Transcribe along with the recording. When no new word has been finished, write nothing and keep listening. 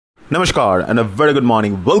Namaskar and a very good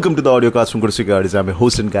morning. Welcome to the audio cast from Kursi Guides. I'm your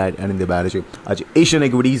host and guide Anindya Banerjee. आज Asian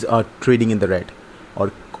equities are trading in the red.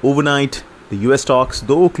 और overnight, the US stocks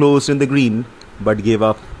though closed in the green but gave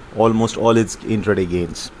up almost all its intraday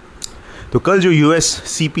gains. तो कल जो US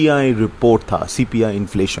CPI report था, CPI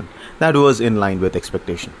inflation, that was in line with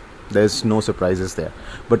expectation. There's no surprises there.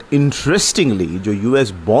 But interestingly, जो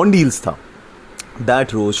US bond yields था,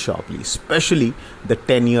 that rose sharply, especially the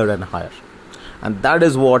 10-year and higher. And that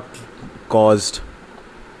is what caused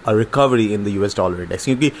a recovery in the US dollar index.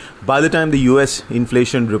 Because by the time the US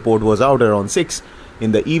inflation report was out around 6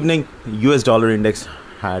 in the evening, US dollar index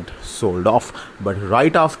had sold off. But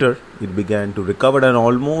right after, it began to recover and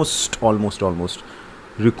almost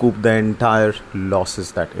recoup the entire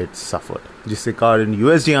losses that it suffered. जिससे कारण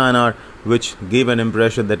USD INR, which gave an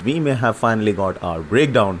impression that we may have finally got our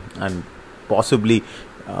breakdown and possibly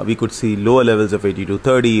we could see lower levels of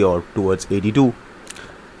 82.30 or towards 82.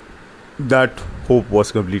 That hope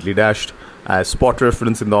was completely dashed as spot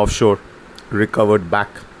reference in the offshore recovered back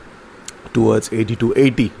towards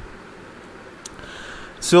 82.80.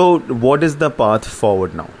 So what is the path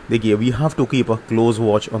forward now? देखिए, we have to keep a close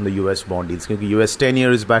watch on the US bond yields because US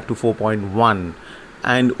 10-year is back to 4.1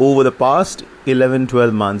 and over the past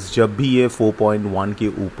 11-12 months जब भी ये 4.1 के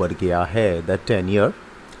ऊपर गया है that 10-year,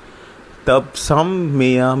 तब some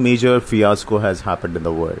major fiasco has happened in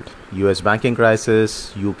the world. US banking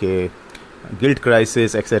crisis, UK gilt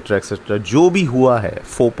crisis, etc. etc. जो भी हुआ है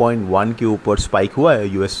 4.1 के ऊपर स्पाइक हुआ है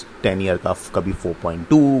US 10-year का, कभी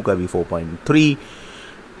 4.2, कभी 4.3,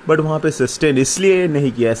 बट वहाँ पे सस्टेन इसलिए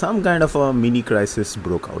नहीं किया. Some kind of a mini crisis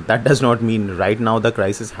broke out. That does not mean right now the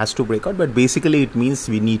crisis has to break out, but basically it means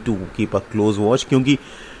we need to keep a close watch क्योंकि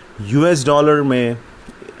US dollar में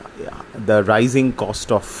the rising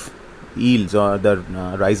cost of yields or the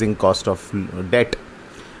rising cost of debt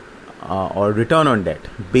or return on debt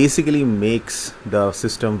basically makes the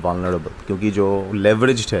system vulnerable क्योंकि जो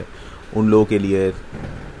leveraged है उन लोगों के लिए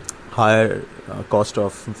higher cost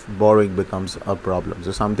of borrowing becomes a problem.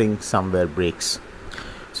 So something somewhere breaks.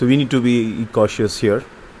 So we need to be cautious here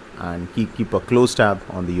and keep a close tab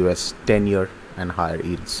on the US 10-year and higher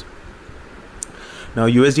yields. Now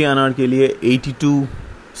USD INR के लिए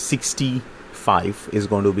 82.65 is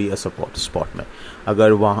going to be a support spot में.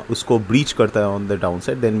 अगर वहाँ उसको breach करता है on the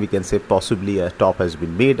downside, then we can say possibly a top has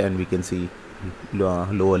been made and we can see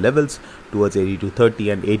lower levels towards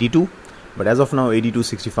 82.30 and 82. But as of now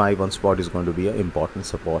 82.65 on spot is going to be an important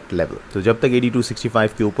support level. So जब तक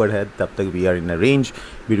 82.65 के ऊपर है तब तक we are in a range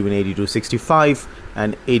between 82.65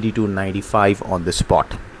 and 82.95 on the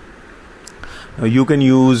spot. Now you can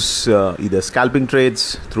use either scalping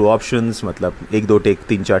trades through options, मतलब 1-2 tick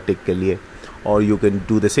 3-4 tick के लिए, or you can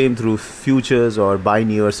do the same through futures or buy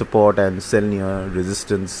near support and sell near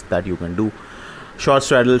resistance that you can do. Short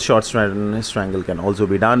strangle can also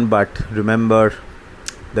be done, but remember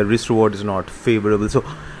the risk reward is not favorable, so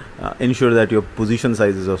ensure that your position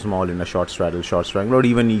sizes are small in a short strangle, or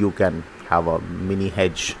even you can have a mini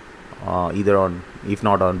hedge either on, if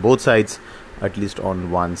not on both sides, at least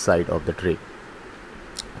on one side of the trade.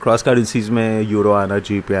 Cross currencies में euro INR,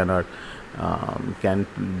 GBP INR can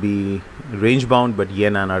be range bound, but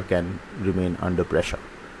yen INR can remain under pressure.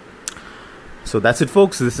 So that's it,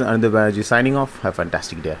 folks. This is Anindya signing off. Have a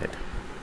fantastic day ahead.